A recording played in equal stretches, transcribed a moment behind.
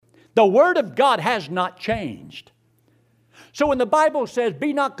The Word of God has not changed. So when the Bible says,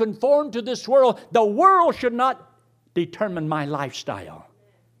 be not conformed to this world, the world should not determine my lifestyle.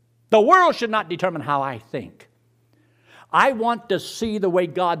 The world should not determine how I think. I want to see the way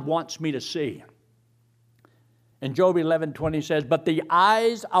God wants me to see. And Job 11:20 says, but the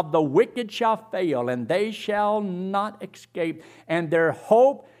eyes of the wicked shall fail, and they shall not escape, and their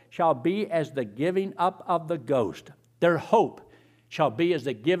hope shall be as the giving up of the ghost. Their hope shall be as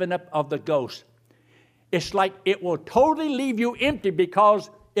the giving up of the ghost. It's like it will totally leave you empty because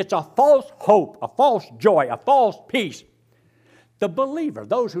it's a false hope, a false joy, a false peace. The believer,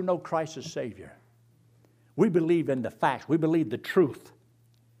 those who know Christ as Savior, we believe in the facts. We believe the truth.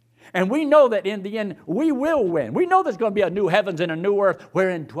 And we know that in the end, we will win. We know there's going to be a new heavens and a new earth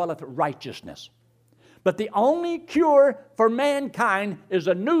wherein dwelleth righteousness. But the only cure for mankind is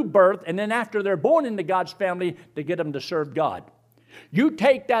a new birth, and then after they're born into God's family, to get them to serve God. You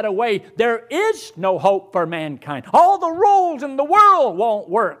take that away, there is no hope for mankind. All the rules in the world won't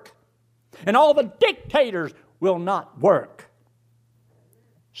work. And all the dictators will not work.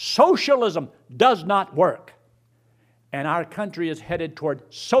 Socialism does not work. And our country is headed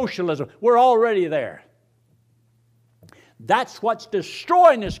toward socialism. We're already there. That's what's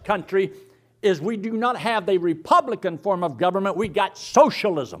destroying this country, is we do not have the Republican form of government. We got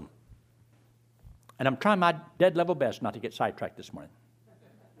socialism. And I'm trying my dead level best not to get sidetracked this morning.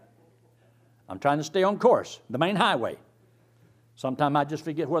 I'm trying to stay on course, the main highway. Sometimes I just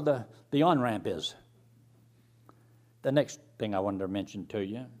forget where the on-ramp is. The next thing I wanted to mention to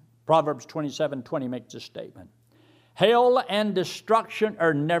you, Proverbs 27:20 makes this statement. Hell and destruction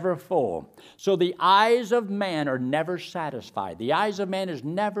are never full. So the eyes of man are never satisfied. The eyes of man is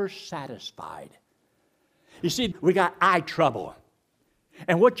never satisfied. You see, we got eye trouble.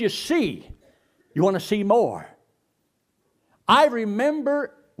 And what you see, you want to see more. I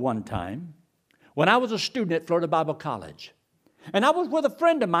remember one time when I was a student at Florida Bible College. And I was with a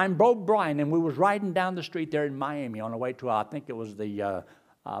friend of mine, Bo Bryan, and we was riding down the street there in Miami on our way to, I think it was the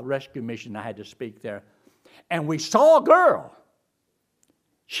rescue mission. I had to speak there. And we saw a girl.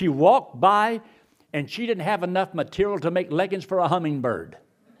 She walked by, and she didn't have enough material to make leggings for a hummingbird.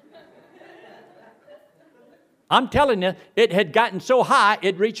 I'm telling you, it had gotten so high,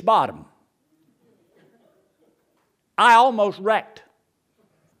 it reached bottom. I almost wrecked.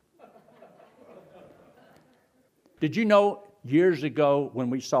 Did you know years ago when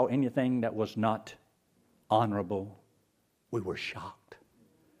we saw anything that was not honorable, we were shocked.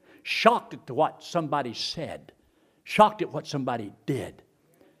 Shocked at what somebody said. Shocked at what somebody did.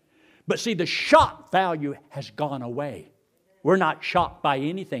 But see, the shock value has gone away. We're not shocked by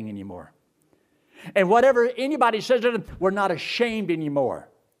anything anymore. And whatever anybody says to them, we're not ashamed anymore.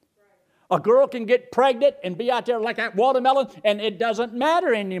 A girl can get pregnant and be out there like that watermelon, and it doesn't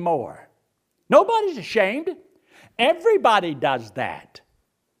matter anymore. Nobody's ashamed. Everybody does that.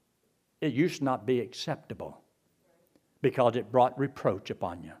 It used to not be acceptable because it brought reproach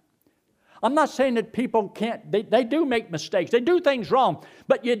upon you. I'm not saying that people can't, they do make mistakes. They do things wrong.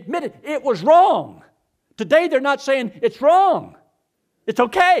 But you admit it, it was wrong. Today they're not saying it's wrong. It's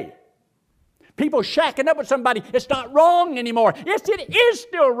okay. People shacking up with somebody, it's not wrong anymore. Yes, it is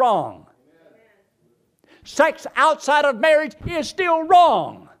still wrong. Sex outside of marriage is still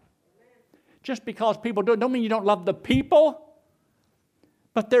wrong. Just because people do it, don't mean you don't love the people.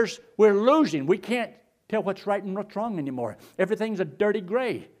 But we're losing. We can't tell what's right and what's wrong anymore. Everything's a dirty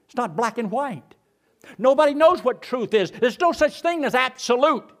gray. It's not black and white. Nobody knows what truth is. There's no such thing as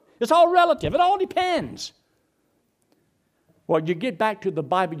absolute. It's all relative. It all depends. Well, you get back to the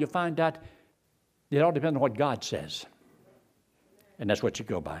Bible, you find out it all depends on what God says. And that's what you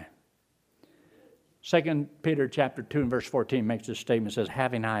go by. 2 Peter chapter 2 and verse 14 makes this statement. It says,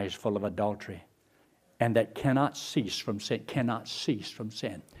 having eyes full of adultery, and that cannot cease from sin. Cannot cease from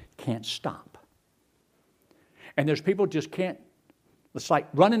sin. Can't stop. And there's people just can't. It's like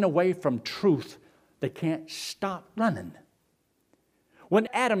running away from truth. They can't stop running. When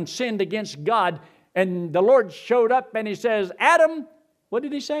Adam sinned against God, and the Lord showed up and he says, Adam, what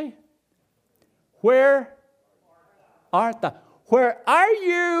did he say? Where art thou? Where are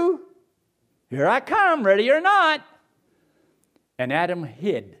you? Here I come, ready or not. And Adam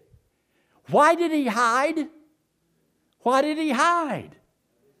hid. Why did he hide? Why did he hide?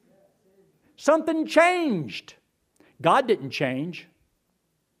 Something changed. God didn't change.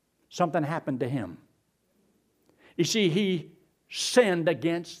 Something happened to him. You see, he sinned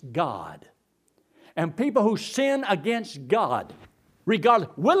against God. And people who sin against God, regardless,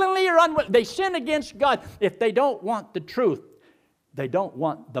 willingly or unwillingly, they sin against God. If they don't want the truth, they don't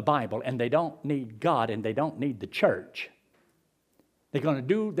want the Bible, and they don't need God, and they don't need the church. They're going to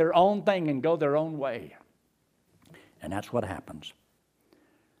do their own thing and go their own way. And that's what happens.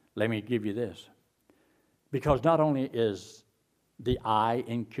 Let me give you this. Because not only is the eye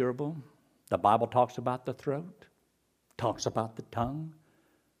incurable, the Bible talks about the throat, talks about the tongue,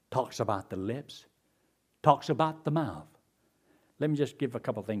 talks about the lips, talks about the mouth. Let me just give a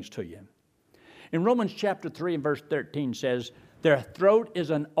couple things to you. In Romans chapter 3 and verse 13 says, their throat is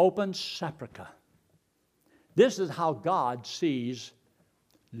an open sepulchre. This is how God sees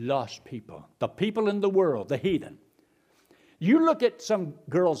lost people, the people in the world, the heathen. You look at some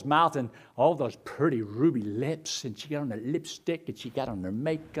girl's mouth and all those pretty ruby lips, and she got on her lipstick, and she got on her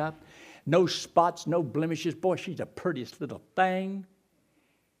makeup, no spots, no blemishes. Boy, she's the prettiest little thing.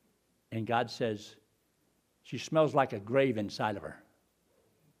 And God says, she smells like a grave inside of her.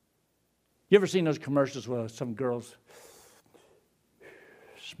 You ever seen those commercials where some girls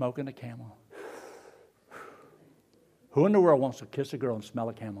smoking a Camel? Who in the world wants to kiss a girl and smell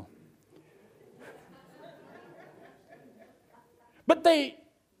a Camel? But they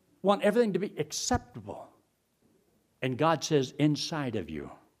want everything to be acceptable. And God says, inside of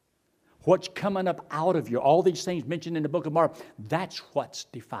you, what's coming up out of you, all these things mentioned in the book of Mark, that's what's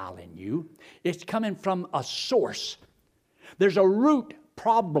defiling you. It's coming from a source. There's a root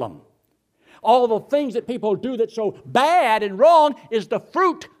problem. All the things that people do that's so bad and wrong is the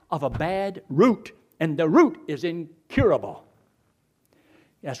fruit of a bad root. And the root is incurable.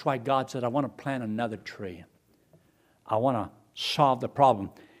 That's why God said, I want to plant another tree. I want to solve the problem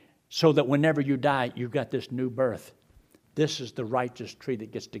so that whenever you die, you've got this new birth. This is the righteous tree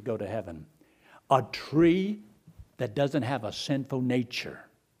that gets to go to heaven. A tree that doesn't have a sinful nature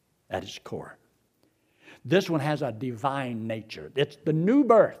at its core. This one has a divine nature. It's the new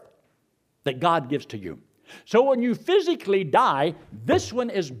birth that God gives to you. So when you physically die, this one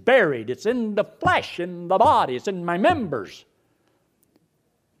is buried. It's in the flesh, in the body. It's in my members.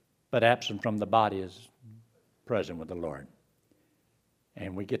 But absent from the body is present with the Lord.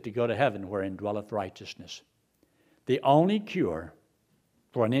 And we get to go to heaven wherein dwelleth righteousness. The only cure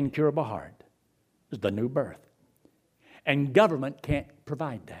for an incurable heart is the new birth. And government can't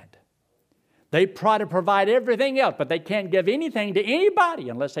provide that. They try to provide everything else, but they can't give anything to anybody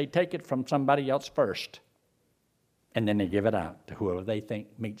unless they take it from somebody else first. And then they give it out to whoever they think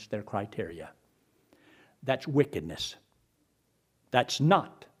meets their criteria. That's wickedness. That's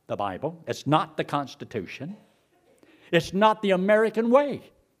not the Bible. It's not the Constitution. It's not the American way.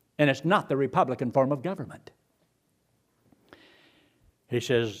 And it's not the Republican form of government. He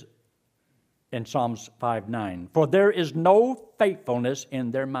says in Psalms 5:9, for there is no faithfulness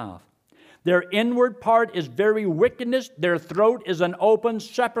in their mouth. Their inward part is very wickedness. Their throat is an open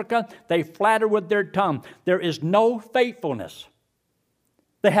sepulchre. They flatter with their tongue. There is no faithfulness.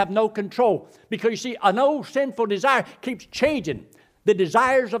 They have no control. Because you see, an old sinful desire keeps changing. The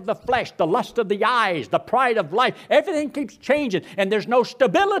desires of the flesh, the lust of the eyes, the pride of life, everything keeps changing, and there's no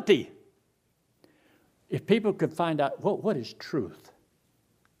stability. If people could find out what is truth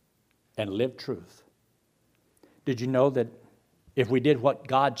and live truth. Did you know that if we did what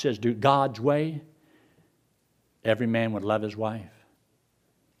God says do, God's way, every man would love his wife.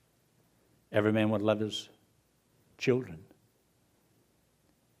 Every man would love his children.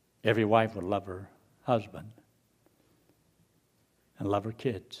 Every wife would love her husband and love her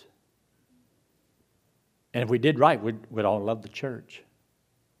kids. And if we did right, we'd all love the church.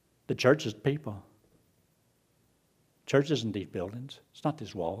 The church is people. Church isn't these buildings. It's not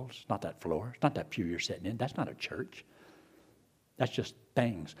these walls. It's not that floor. It's not that pew you're sitting in. That's not a church. That's just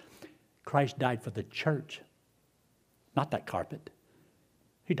things. Christ died for the church, not that carpet.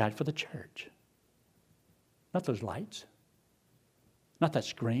 He died for the church. Not those lights. Not that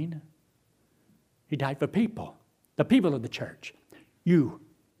screen. He died for people. The people of the church. You.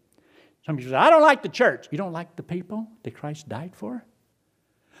 Some people say, I don't like the church. You don't like the people that Christ died for?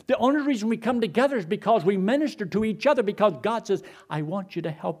 The only reason we come together is because we minister to each other, because God says, I want you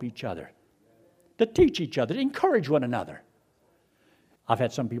to help each other, to teach each other, to encourage one another. I've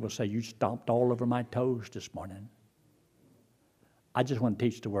had some people say, you stomped all over my toes this morning. I just want to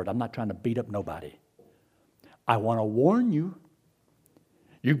teach the word. I'm not trying to beat up nobody. I want to warn you.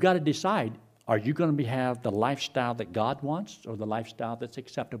 You've got to decide, are you going to have the lifestyle that God wants or the lifestyle that's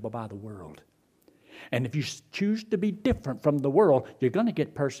acceptable by the world? And if you choose to be different from the world, you're going to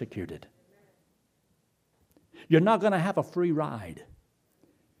get persecuted. You're not going to have a free ride.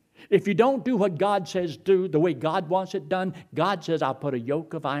 If you don't do what God says do, the way God wants it done, God says, I'll put a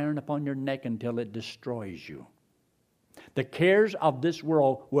yoke of iron upon your neck until it destroys you. The cares of this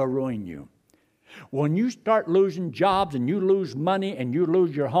world will ruin you. When you start losing jobs and you lose money and you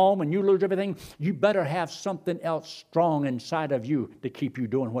lose your home and you lose everything, you better have something else strong inside of you to keep you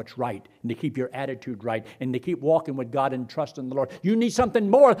doing what's right and to keep your attitude right and to keep walking with God and trusting the Lord. You need something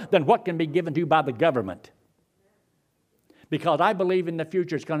more than what can be given to you by the government. Because I believe in the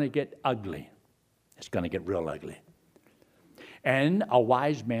future it's going to get ugly. It's going to get real ugly. And a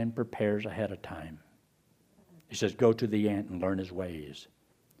wise man prepares ahead of time. He says, go to the ant and learn his ways.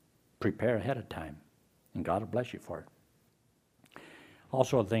 Prepare ahead of time, and God will bless you for it.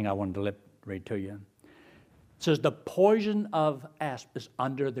 Also, a thing I wanted to read to you. It says, the poison of asp is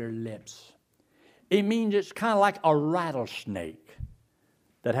under their lips. It means it's kind of like a rattlesnake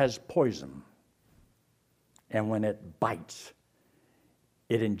that has poison. And when it bites,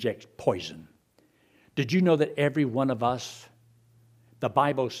 it injects poison. Did you know that every one of us, the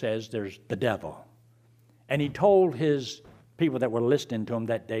Bible says there's the devil. And he told his people that were listening to him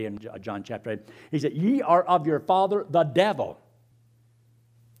that day in John chapter 8, he said, ye are of your father, the devil.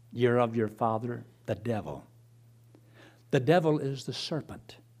 You're of your father, the devil. The devil is the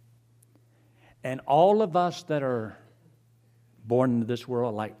serpent. And all of us that are born into this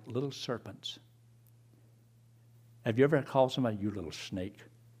world are like little serpents. Have you ever called somebody, you little snake?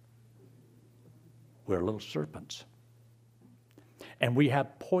 We're little serpents. And we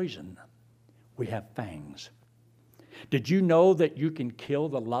have poison. We have fangs. Did you know that you can kill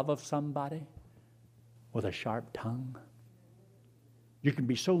the love of somebody with a sharp tongue? You can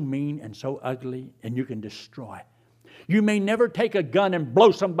be so mean and so ugly, and you can destroy. You may never take a gun and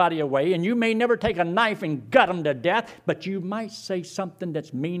blow somebody away, and you may never take a knife and gut them to death, but you might say something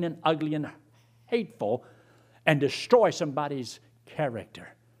that's mean and ugly and hateful and destroy somebody's character.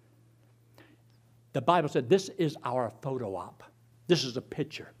 The Bible said this is our photo op. This is a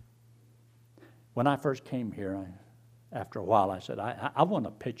picture. When I first came here, after a while, I said, I want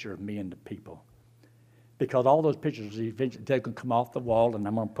a picture of me and the people. Because all those pictures, eventually, they can come off the wall, and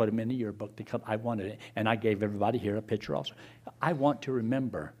I'm going to put them in the yearbook. I wanted it, and I gave everybody here a picture also. I want to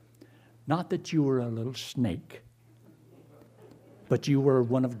remember, not that you were a little snake, but you were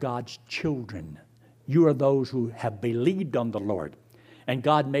one of God's children. You are those who have believed on the Lord, and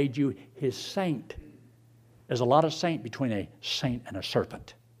God made you His saint. There's a lot of saint between a saint and a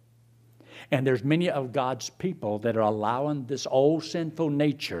serpent. And there's many of God's people that are allowing this old sinful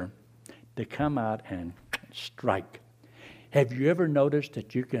nature to come out and strike. Have you ever noticed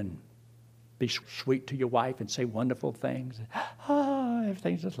that you can be sweet to your wife and say wonderful things? Oh,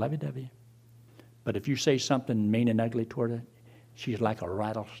 everything's just lovey-dovey. But if you say something mean and ugly toward her, she's like a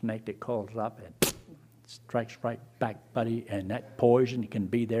rattlesnake that calls up and strikes right back, buddy. And that poison can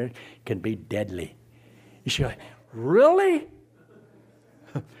be there, can be deadly. You say, really?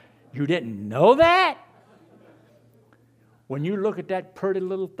 You didn't know that? When you look at that pretty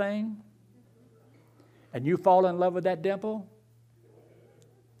little thing and you fall in love with that dimple,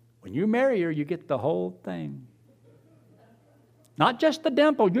 when you marry her, you get the whole thing. Not just the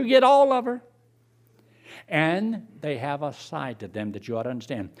dimple, you get all of her. And they have a side to them that you ought to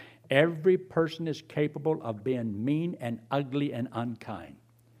understand. Every person is capable of being mean and ugly and unkind.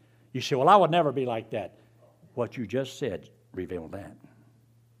 You say, well, I would never be like that. What you just said revealed that.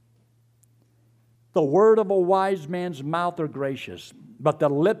 The word of a wise man's mouth are gracious, but the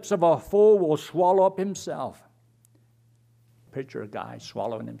lips of a fool will swallow up himself. Picture a guy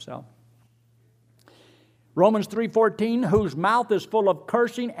swallowing himself. Romans 3:14, whose mouth is full of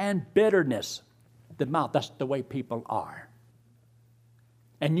cursing and bitterness. The mouth, that's the way people are.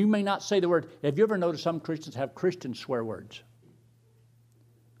 And you may not say the word. Have you ever noticed some Christians have Christian swear words?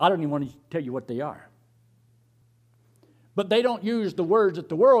 I don't even want to tell you what they are. But they don't use the words that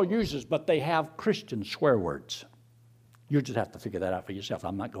the world uses, but they have Christian swear words. You just have to figure that out for yourself.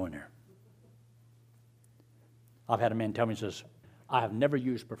 I'm not going there. I've had a man tell me, he says, I have never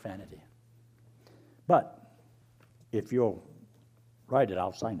used profanity. But if you'll write it,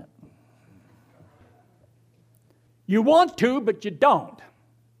 I'll sign it. You want to, but you don't.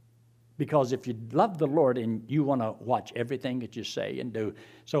 Because if you love the Lord and you want to watch everything that you say and do,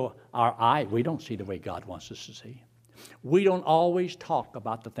 so our eye, we don't see the way God wants us to see. We don't always talk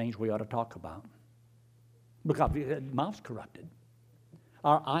about the things we ought to talk about. Because the mouth's corrupted.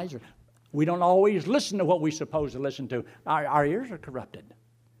 Our eyes are, we don't always listen to what we're supposed to listen to. Our ears are corrupted.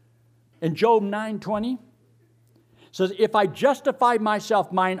 In Job 9:20, says, if I justify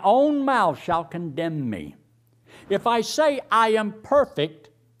myself, mine own mouth shall condemn me. If I say I am perfect,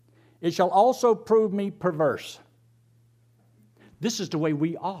 it shall also prove me perverse. This is the way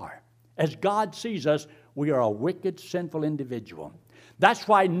we are. As God sees us, we are a wicked, sinful individual. That's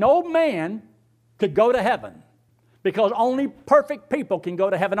why no man could go to heaven. Because only perfect people can go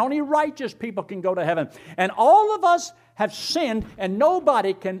to heaven. Only righteous people can go to heaven. And all of us have sinned, and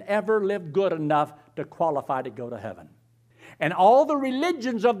nobody can ever live good enough to qualify to go to heaven. And all the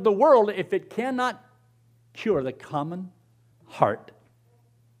religions of the world, if it cannot cure the common heart,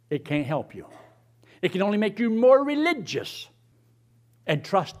 it can't help you. It can only make you more religious and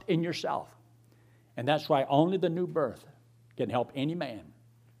trust in yourself. And that's why only the new birth can help any man.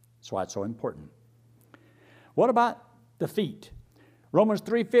 That's why it's so important. What about the feet? Romans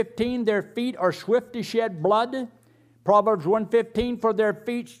 3:15, their feet are swift to shed blood. Proverbs 1:15, for their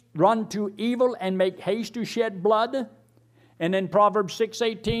feet run to evil and make haste to shed blood. And then Proverbs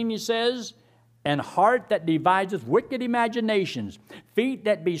 6:18, he says, and heart that deviseth wicked imaginations, feet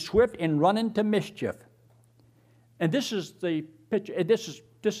that be swift in running to mischief. And this is the picture, this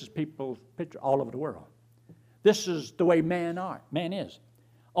is people's picture all over the world. This is the way man is.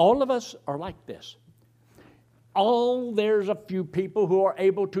 All of us are like this. There's a few people who are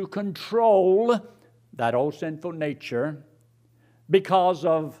able to control that old sinful nature because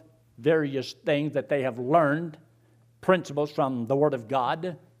of various things that they have learned, principles from the Word of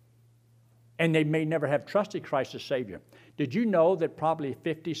God, and they may never have trusted Christ as Savior. Did you know that probably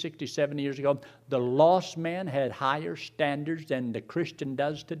 50, 60, 70 years ago, the lost man had higher standards than the Christian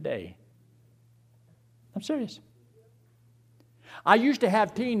does today? I'm serious. I used to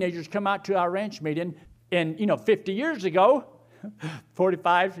have teenagers come out to our ranch meeting, and 50 years ago,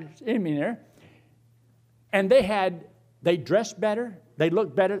 45, and they dressed better, they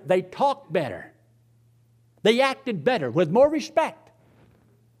looked better, they talked better, they acted better with more respect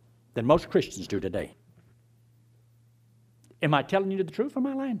than most Christians do today. Am I telling you the truth or am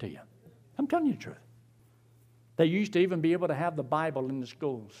I lying to you? I'm telling you the truth. They used to even be able to have the Bible in the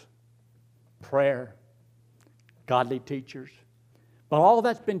schools, prayer, godly teachers. But all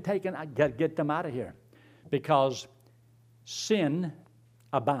that's been taken. I got to get them out of here. Because sin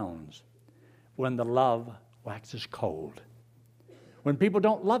abounds when the love waxes cold. When people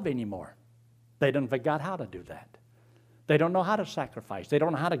don't love anymore, they done forgot how to do that. They don't know how to sacrifice. They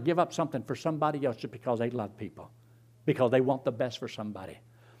don't know how to give up something for somebody else just because they love people, because they want the best for somebody.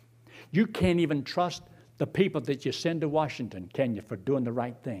 You can't even trust the people that you send to Washington, can you, for doing the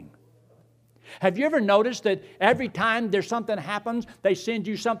right thing? Have you ever noticed that every time there's something happens, they send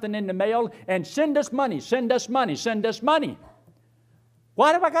you something in the mail and send us money, send us money, send us money?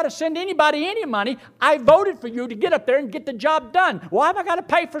 Why do I got to send anybody any money? I voted for you to get up there and get the job done. Why have I got to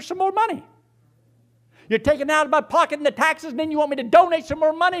pay for some more money? You're taking out of my pocket in the taxes, and then you want me to donate some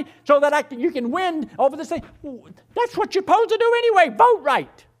more money so that you can win over this thing. That's what you're supposed to do anyway. Vote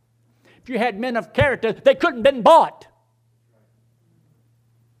right. If you had men of character, they couldn't have been bought.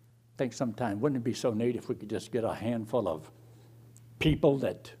 I think sometime, wouldn't it be so neat if we could just get a handful of people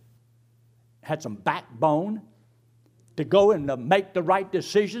that had some backbone to go and make the right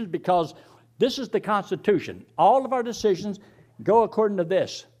decisions, because this is the Constitution. All of our decisions go according to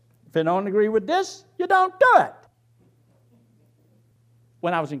this. If you don't agree with this, you don't do it.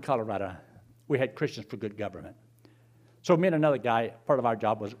 When I was in Colorado, we had Christians for Good Government. So me and another guy, part of our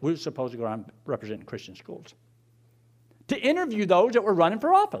job was we were supposed to go around representing Christian schools to interview those that were running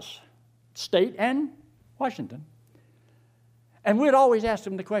for office, state and Washington. And we'd always ask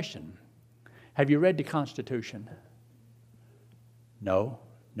them the question, have you read the Constitution? No,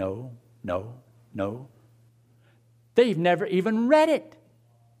 no, no, no. They've never even read it.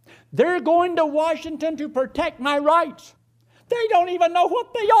 They're going to Washington to protect my rights. They don't even know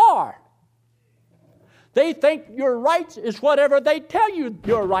what they are. They think your rights is whatever they tell you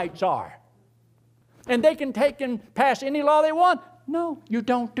your rights are. And they can take and pass any law they want. No, you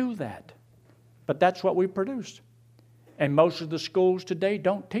don't do that. But that's what we produce. And most of the schools today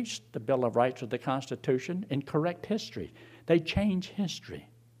don't teach the Bill of Rights or the Constitution in correct history. They change history.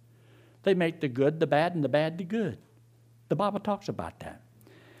 They make the good the bad and the bad the good. The Bible talks about that.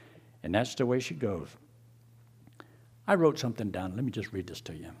 And that's the way she goes. I wrote something down. Let me just read this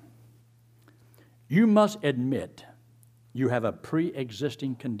to you. You must admit you have a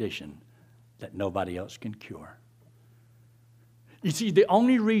pre-existing condition that nobody else can cure. You see, the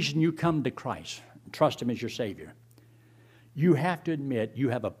only reason you come to Christ, trust Him as your Savior, you have to admit you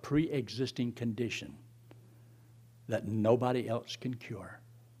have a pre-existing condition that nobody else can cure.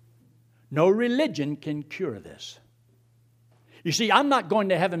 No religion can cure this. You see, I'm not going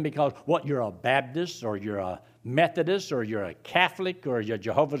to heaven because, you're a Baptist or you're a Methodist or you're a Catholic or you're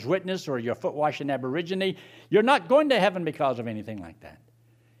Jehovah's Witness or you're a foot-washing Aborigine. You're not going to heaven because of anything like that.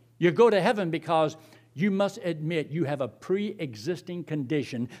 You go to heaven because you must admit you have a pre-existing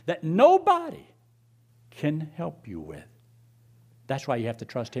condition that nobody can help you with. That's why you have to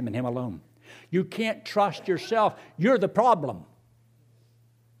trust Him and Him alone. You can't trust yourself. You're the problem.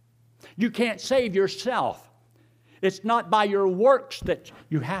 You can't save yourself. It's not by your works that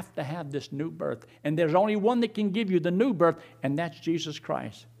you have to have this new birth. And there's only one that can give you the new birth, and that's Jesus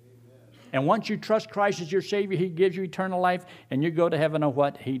Christ. And once you trust Christ as your Savior, He gives you eternal life, and you go to heaven on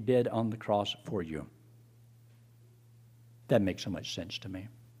what He did on the cross for you. That makes so much sense to me.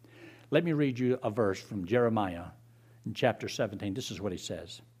 Let me read you a verse from Jeremiah in chapter 17. This is what he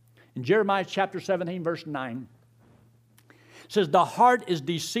says. In Jeremiah chapter 17, verse 9, it says, "The heart is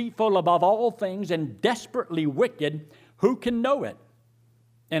deceitful above all things and desperately wicked. Who can know it?"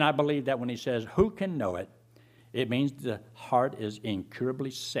 And I believe that when he says, "Who can know it?" it means the heart is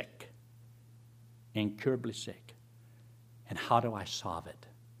incurably sick. Incurably sick. And how do I solve it?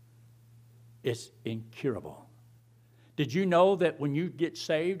 It's incurable. Did you know that when you get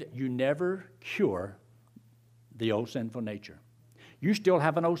saved, you never cure the old sinful nature? You still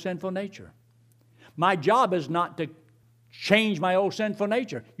have an old sinful nature. My job is not to change my old sinful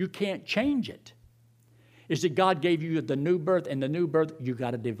nature. You can't change it. It's that God gave you the new birth, and the new birth, you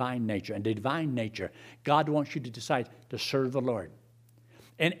got a divine nature. And the divine nature, God wants you to decide to serve the Lord.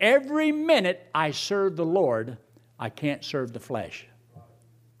 And every minute I serve the Lord, I can't serve the flesh.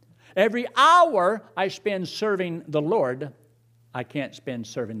 Every hour I spend serving the Lord, I can't spend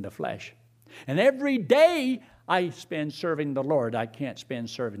serving the flesh. And every day I spend serving the Lord, I can't spend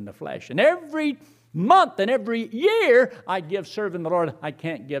serving the flesh. And every month and every year I give serving the Lord, I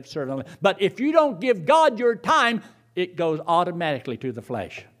can't give serving the Lord. But if you don't give God your time, it goes automatically to the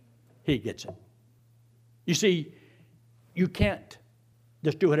flesh. He gets it. You see, you can't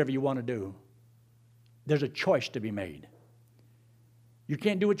just do whatever you want to do. There's a choice to be made. You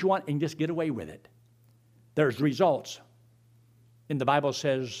can't do what you want and just get away with it. There's results. And the Bible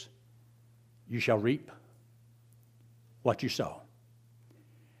says, you shall reap what you sow.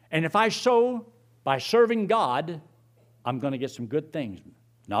 And if I sow by serving God, I'm going to get some good things.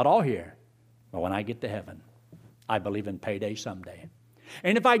 Not all here, but when I get to heaven, I believe in payday someday.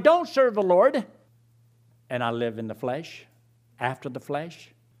 And if I don't serve the Lord, and I live in the flesh, after the flesh,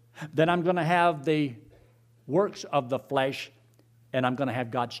 then I'm going to have the works of the flesh, and I'm going to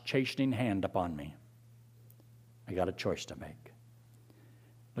have God's chastening hand upon me. I got a choice to make.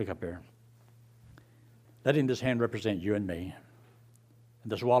 Look up here. Letting this hand represent you and me.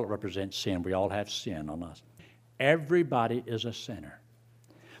 And this wallet represents sin. We all have sin on us. Everybody is a sinner.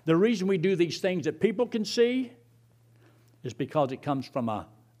 The reason we do these things that people can see is because it comes from a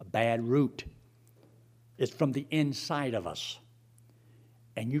bad root. It's from the inside of us.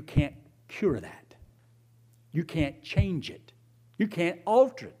 And you can't cure that. You can't change it. You can't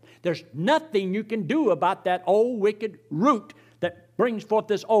alter it. There's nothing you can do about that old wicked root that brings forth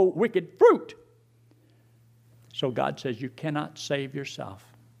this old wicked fruit. So God says you cannot save yourself.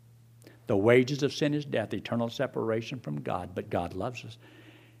 The wages of sin is death, eternal separation from God, but God loves us.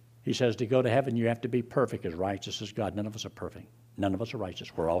 He says to go to heaven, you have to be perfect, as righteous as God. None of us are perfect. None of us are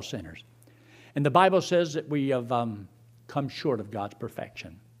righteous. We're all sinners. And the Bible says that we have come short of God's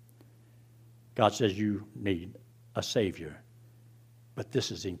perfection. God says you need a Savior. But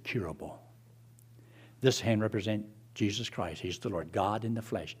this is incurable. This hand represents Jesus Christ. He's the Lord, God in the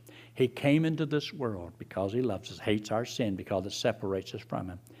flesh. He came into this world because He loves us, hates our sin because it separates us from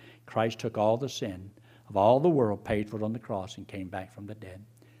Him. Christ took all the sin of all the world, paid for it on the cross, and came back from the dead.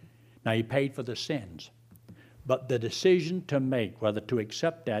 Now, He paid for the sins, but the decision to make whether to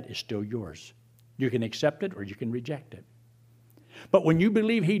accept that is still yours. You can accept it or you can reject it. But when you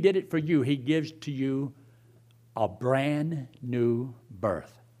believe He did it for you, He gives to you a brand new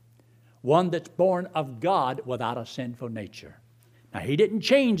birth. One that's born of God without a sinful nature. Now, He didn't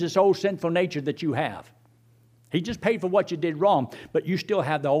change this old sinful nature that you have. He just paid for what you did wrong, but you still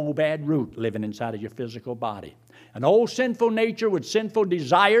have the old bad root living inside of your physical body. An old sinful nature with sinful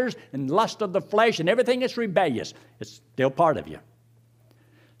desires and lust of the flesh and everything that's rebellious. It's still part of you.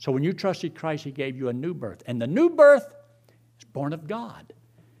 So when you trusted Christ, He gave you a new birth. And the new birth is born of God.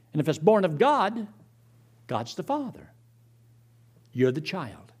 And if it's born of God, God's the Father. You're the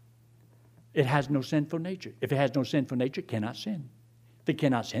child. It has no sinful nature. If it has no sinful nature, it cannot sin. If it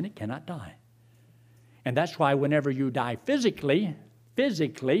cannot sin, it cannot die. And that's why whenever you die physically,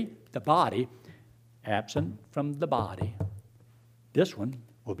 the body, absent from the body, this one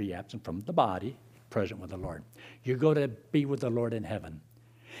will be absent from the body, present with the Lord. You go to be with the Lord in heaven.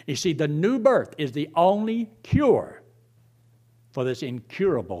 You see, the new birth is the only cure for this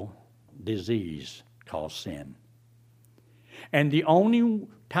incurable disease called sin. And the only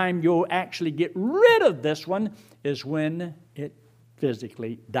time you'll actually get rid of this one is when it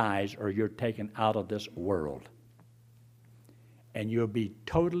physically dies or you're taken out of this world. And you'll be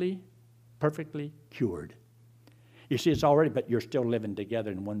totally perfectly cured. You see, it's already, but you're still living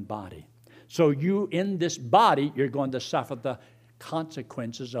together in one body. So you, in this body, you're going to suffer the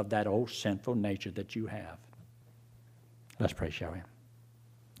consequences of that old sinful nature that you have. Let's pray, shall we?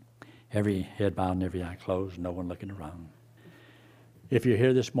 Every head bowed and every eye closed, no one looking around. If you're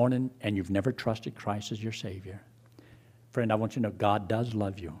here this morning and you've never trusted Christ as your Savior, friend, I want you to know God does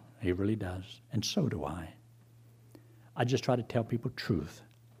love you. He really does. And so do I. I just try to tell people truth.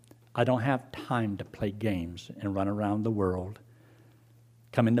 I don't have time to play games and run around the world,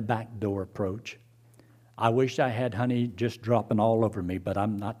 come in the back door approach. I wish I had honey just dropping all over me, but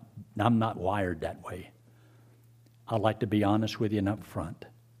I'm not wired that way. I like to be honest with you and up front.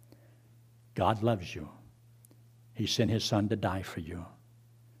 God loves you. He sent His Son to die for you.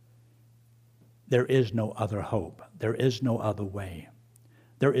 There is no other hope. There is no other way.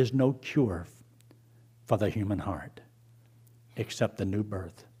 There is no cure for the human heart except the new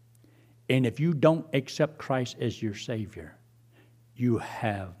birth. And if you don't accept Christ as your Savior, you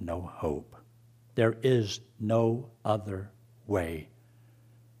have no hope. There is no other way.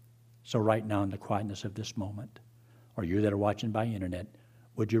 So right now in the quietness of this moment, or you that are watching by internet,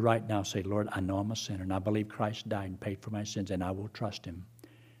 would you right now say, Lord, I know I'm a sinner, and I believe Christ died and paid for my sins, and I will trust Him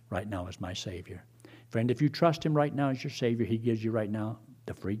right now as my Savior. Friend, if you trust Him right now as your Savior, He gives you right now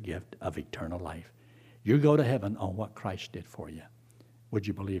the free gift of eternal life. You go to heaven on what Christ did for you. Would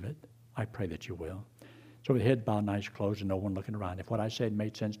you believe it? I pray that you will. So with head bowed and eyes closed and no one looking around, if what I said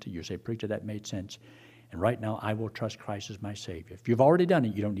made sense to you, say, preacher, that made sense. And right now, I will trust Christ as my Savior. If you've already done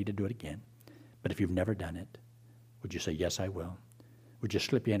it, you don't need to do it again. But if you've never done it, would you say, yes, I will? Would you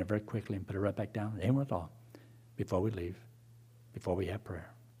slip your hand very quickly and put it right back down? Anyone at all? Before we leave, before we have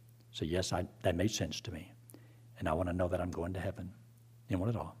prayer. Say, yes, that made sense to me. And I want to know that I'm going to heaven. Anyone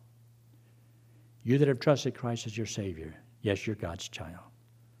at all? You that have trusted Christ as your Savior, yes, you're God's child.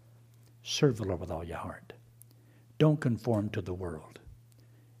 Serve the Lord with all your heart. Don't conform to the world.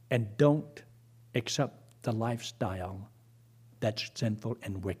 And don't accept the lifestyle that's sinful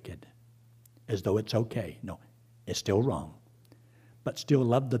and wicked as though it's okay. No, it's still wrong. But still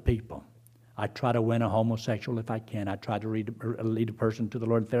love the people. I try to win a homosexual if I can. I try to lead a person to the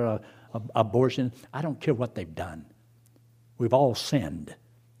Lord if they're an abortion. I don't care what they've done. We've all sinned.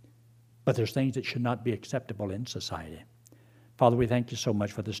 But there's things that should not be acceptable in society. Father, we thank you so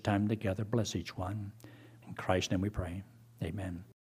much for this time together. Bless each one. In Christ's name we pray. Amen.